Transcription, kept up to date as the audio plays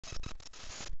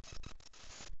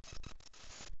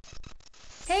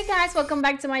Hey guys, welcome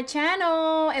back to my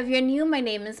channel. If you're new, my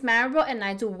name is Maribel and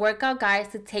I do workout guides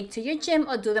to take to your gym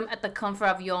or do them at the comfort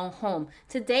of your own home.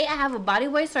 Today I have a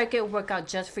bodyweight circuit workout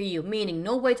just for you, meaning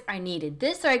no weights are needed.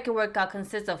 This circuit workout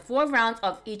consists of 4 rounds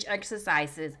of each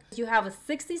exercises. You have a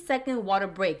 60-second water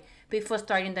break before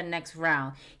starting the next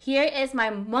round. Here is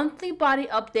my monthly body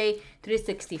update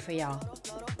 360 for y'all.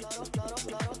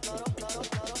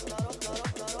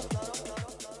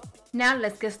 Now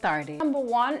let's get started. Number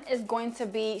 1 is going to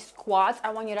be squats. I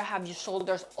want you to have your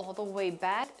shoulders all the way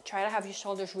back. Try to have your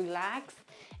shoulders relaxed.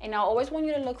 And I always want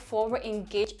you to look forward,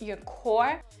 engage your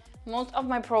core. Most of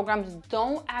my programs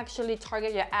don't actually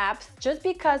target your abs just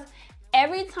because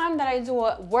every time that I do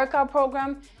a workout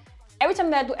program, every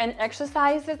time that I do an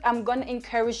exercises, I'm gonna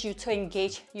encourage you to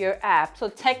engage your abs. So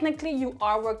technically you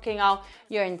are working out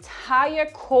your entire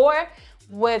core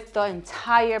with the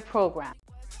entire program.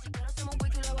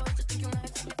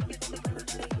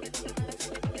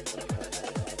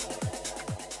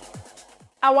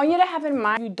 I want you to have in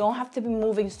mind, you don't have to be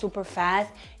moving super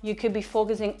fast. You could be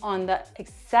focusing on the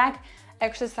exact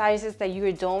exercises that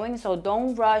you're doing, so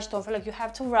don't rush, don't feel like you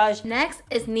have to rush. Next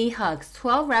is knee hugs,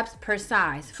 12 reps per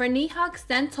size. For knee hugs,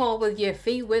 stand tall with your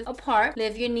feet width apart.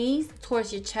 Lift your knees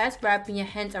towards your chest, wrapping your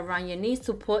hands around your knees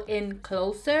to pull in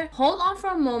closer. Hold on for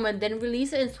a moment, then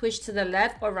release it and switch to the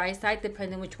left or right side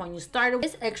depending which one you started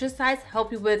with. This exercise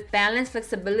helps you with balance,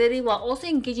 flexibility while also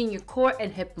engaging your core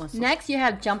and hip muscles. Next, you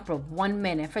have jump rope, 1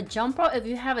 minute. For jump rope, if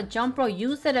you have a jump rope,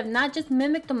 use it. If not, just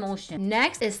mimic the motion.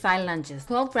 Next is side lunges,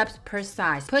 12 reps per size.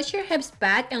 Push your hips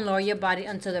back and lower your body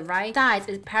until the right side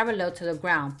is parallel to the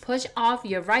ground. Push off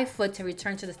your right foot to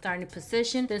return to the starting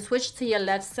position, then switch to your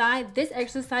left side. This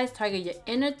exercise targets your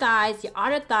inner thighs, your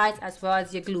outer thighs, as well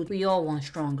as your glutes. We all want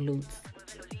strong glutes.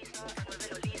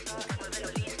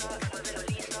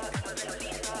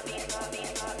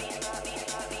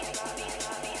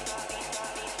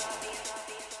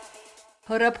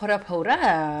 Hold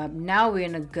up. Now we're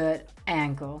in a good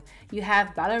angle. You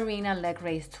have ballerina leg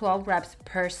raise, 12 reps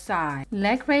per side.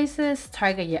 Leg raises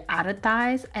target your outer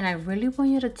thighs, and I really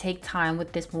want you to take time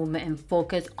with this movement and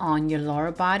focus on your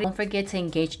lower body. Don't forget to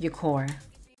engage your core.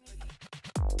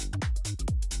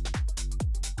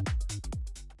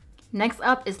 Next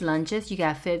up is lunges. You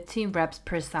got 15 reps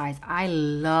per size. I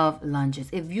love lunges.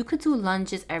 If you could do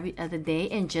lunges every other day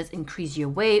and just increase your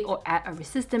weight or add a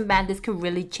resistance band, this could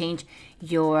really change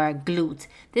your glutes.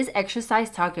 This exercise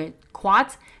targets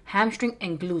quads, hamstring,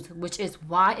 and glutes, which is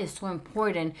why it's so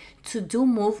important to do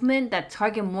movement that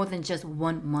target more than just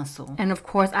one muscle. And of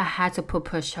course, I had to put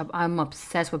push-up. I'm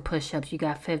obsessed with push-ups. You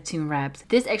got 15 reps.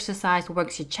 This exercise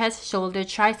works your chest, shoulder,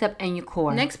 tricep, and your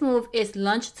core. Next move is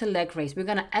lunge to leg raise. We're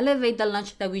gonna elevate the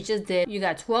lunge that we just did. You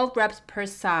got 12 reps per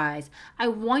size. I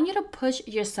want you to push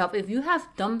yourself. If you have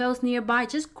dumbbells nearby,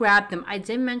 just grab them. I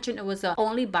did mention it was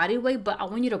only body weight, but I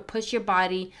want you to push your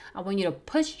body. I want you to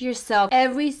push yourself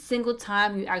every single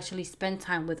time you actually spend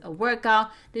time with a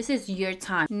workout. This is your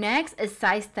time. Next is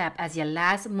side step as your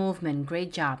last movement.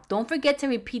 Great job. Don't forget to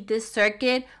repeat this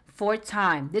circuit 4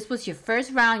 times. This was your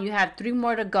first round. You have 3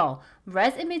 more to go.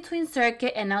 Rest in between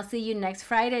circuit, and I'll see you next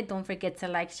Friday. Don't forget to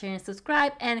like, share, and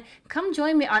subscribe, and come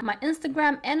join me on my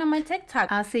Instagram and on my TikTok.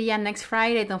 I'll see ya next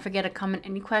Friday. Don't forget to comment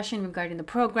any question regarding the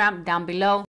program down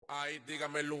below. Ay,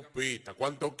 dígame Lupita,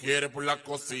 ¿cuánto quieres por la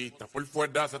cosita? Por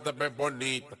fuera se te ve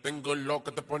bonita, tengo lo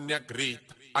que te pone a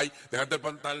grita. Ay, déjate el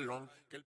pantalón.